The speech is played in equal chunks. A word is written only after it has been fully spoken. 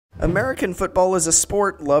American football is a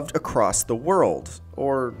sport loved across the world,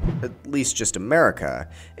 or at least just America,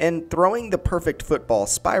 and throwing the perfect football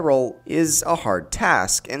spiral is a hard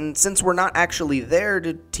task, and since we're not actually there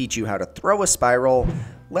to teach you how to throw a spiral,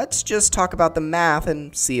 let's just talk about the math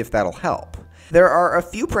and see if that'll help. There are a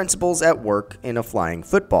few principles at work in a flying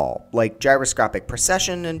football, like gyroscopic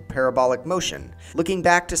precession and parabolic motion. Looking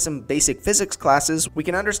back to some basic physics classes, we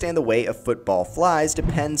can understand the way a football flies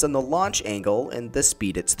depends on the launch angle and the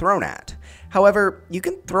speed it's thrown at. However, you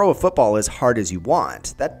can throw a football as hard as you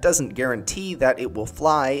want. That doesn't guarantee that it will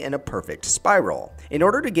fly in a perfect spiral. In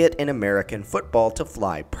order to get an American football to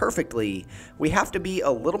fly perfectly, we have to be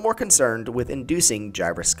a little more concerned with inducing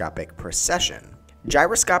gyroscopic precession.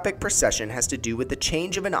 Gyroscopic precession has to do with the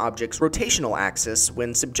change of an object's rotational axis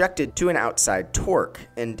when subjected to an outside torque,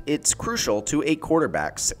 and it's crucial to a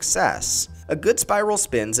quarterback's success. A good spiral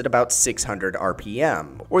spins at about 600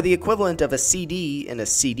 RPM, or the equivalent of a CD in a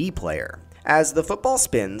CD player. As the football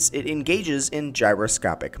spins, it engages in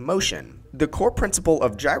gyroscopic motion. The core principle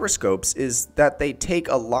of gyroscopes is that they take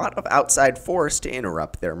a lot of outside force to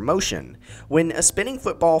interrupt their motion. When a spinning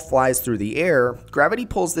football flies through the air, gravity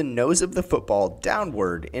pulls the nose of the football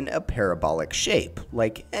downward in a parabolic shape,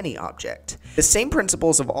 like any object. The same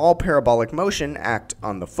principles of all parabolic motion act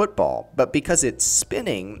on the football, but because it's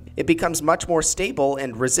spinning, it becomes much more stable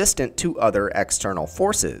and resistant to other external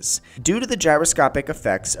forces. Due to the gyroscopic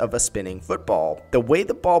effects of a spinning football, the way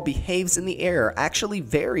the ball behaves in the air actually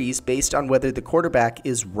varies based on whether the quarterback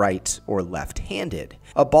is right or left-handed.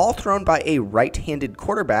 A ball thrown by a right-handed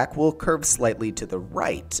quarterback will curve slightly to the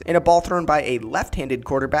right, and a ball thrown by a left-handed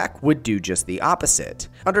quarterback would do just the opposite.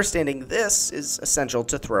 Understanding this is essential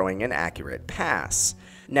to throwing an accurate pass.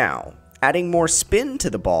 Now, adding more spin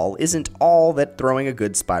to the ball isn't all that throwing a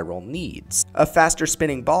good spiral needs. A faster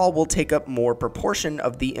spinning ball will take up more proportion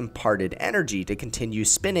of the imparted energy to continue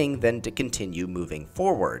spinning than to continue moving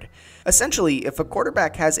forward. Essentially, if a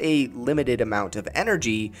quarterback has a limited amount of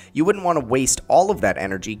energy, you wouldn't want to waste all of that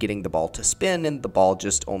energy getting the ball to spin and the ball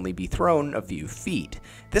just only be thrown a few feet.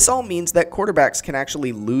 This all means that quarterbacks can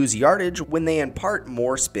actually lose yardage when they impart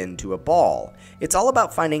more spin to a ball. It's all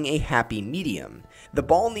about finding a happy medium. The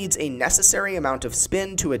ball needs a necessary amount of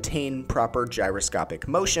spin to attain proper gyroscopic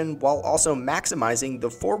motion while also maximizing the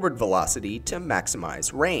forward velocity to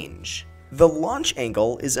maximize range. The launch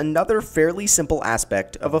angle is another fairly simple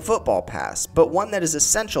aspect of a football pass, but one that is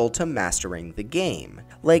essential to mastering the game.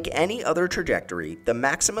 Like any other trajectory, the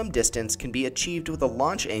maximum distance can be achieved with a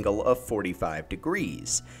launch angle of 45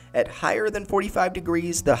 degrees. At higher than 45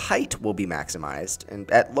 degrees, the height will be maximized,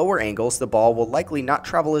 and at lower angles, the ball will likely not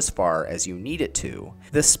travel as far as you need it to.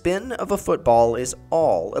 The spin of a football is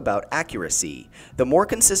all about accuracy. The more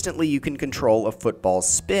consistently you can control a football's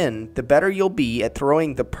spin, the better you'll be at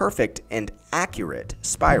throwing the perfect and accurate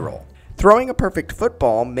spiral. Throwing a perfect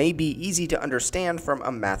football may be easy to understand from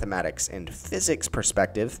a mathematics and physics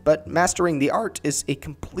perspective, but mastering the art is a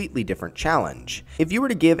completely different challenge. If you were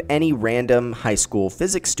to give any random high school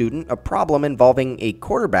physics student a problem involving a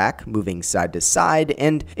quarterback moving side to side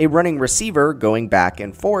and a running receiver going back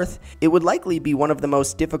and forth, it would likely be one of the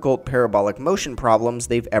most difficult parabolic motion problems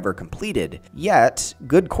they've ever completed. Yet,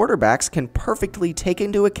 good quarterbacks can perfectly take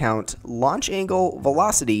into account launch angle,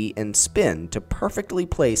 velocity, and spin to perfectly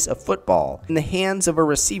place a football in the hands of a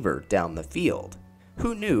receiver down the field.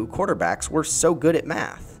 Who knew quarterbacks were so good at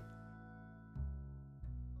math?